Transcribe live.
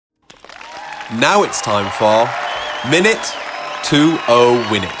Now it's time for Minute to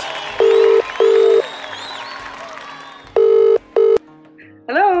Win It.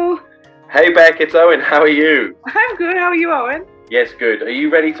 Hello. Hey Beck, it's Owen. How are you? I'm good. How are you, Owen? Yes, good. Are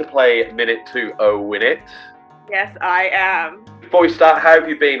you ready to play Minute to Win It? Yes, I am. Before we start, how have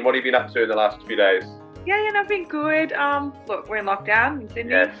you been? What have you been up to in the last few days? Yeah, I've been good. Look, we're in lockdown in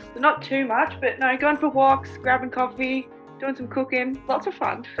Sydney. Yes. So not too much, but no, going for walks, grabbing coffee, doing some cooking. Lots of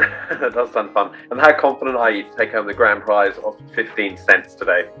fun. That does sound fun. And how confident are you to take home the grand prize of 15 cents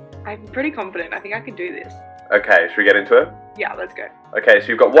today? I'm pretty confident. I think I can do this. Okay, should we get into it? Yeah, let's go. Okay, so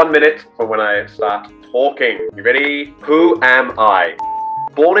you've got 1 minute from when I start talking. You ready? Who am I?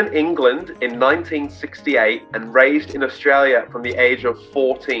 Born in England in 1968 and raised in Australia from the age of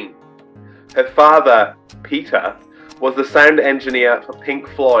 14. Her father, Peter, was the sound engineer for Pink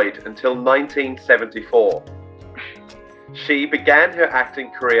Floyd until 1974. She began her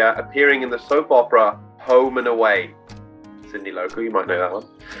acting career appearing in the soap opera Home and Away. Cyndi Lauper, you might know that one.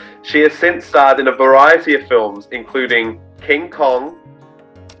 She has since starred in a variety of films, including King Kong,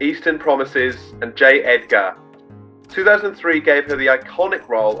 Eastern Promises, and J. Edgar. 2003 gave her the iconic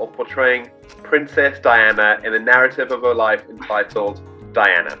role of portraying Princess Diana in the narrative of her life entitled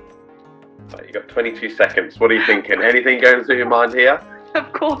Diana. Right, you got 22 seconds. What are you thinking? Anything going through your mind here?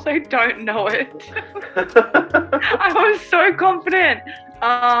 Of course, I don't know it. I was so confident.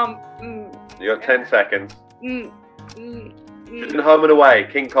 You got 10 seconds. mm, She's in Home and Away,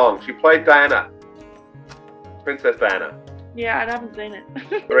 King Kong. She played Diana. Princess Diana. Yeah, I haven't seen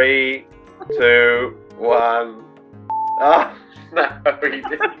it. 3, 2, 1. Oh, no, you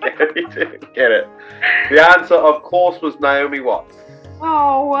didn't get it. The answer, of course, was Naomi Watts.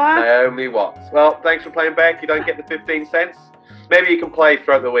 Oh, what? Naomi Watts. Well, thanks for playing back. You don't get the 15 cents. Maybe you can play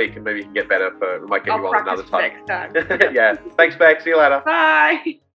throughout the week and maybe you can get better. We might get I'll you on another practice time. next time. Yeah. Thanks, Beck. See you later. Bye.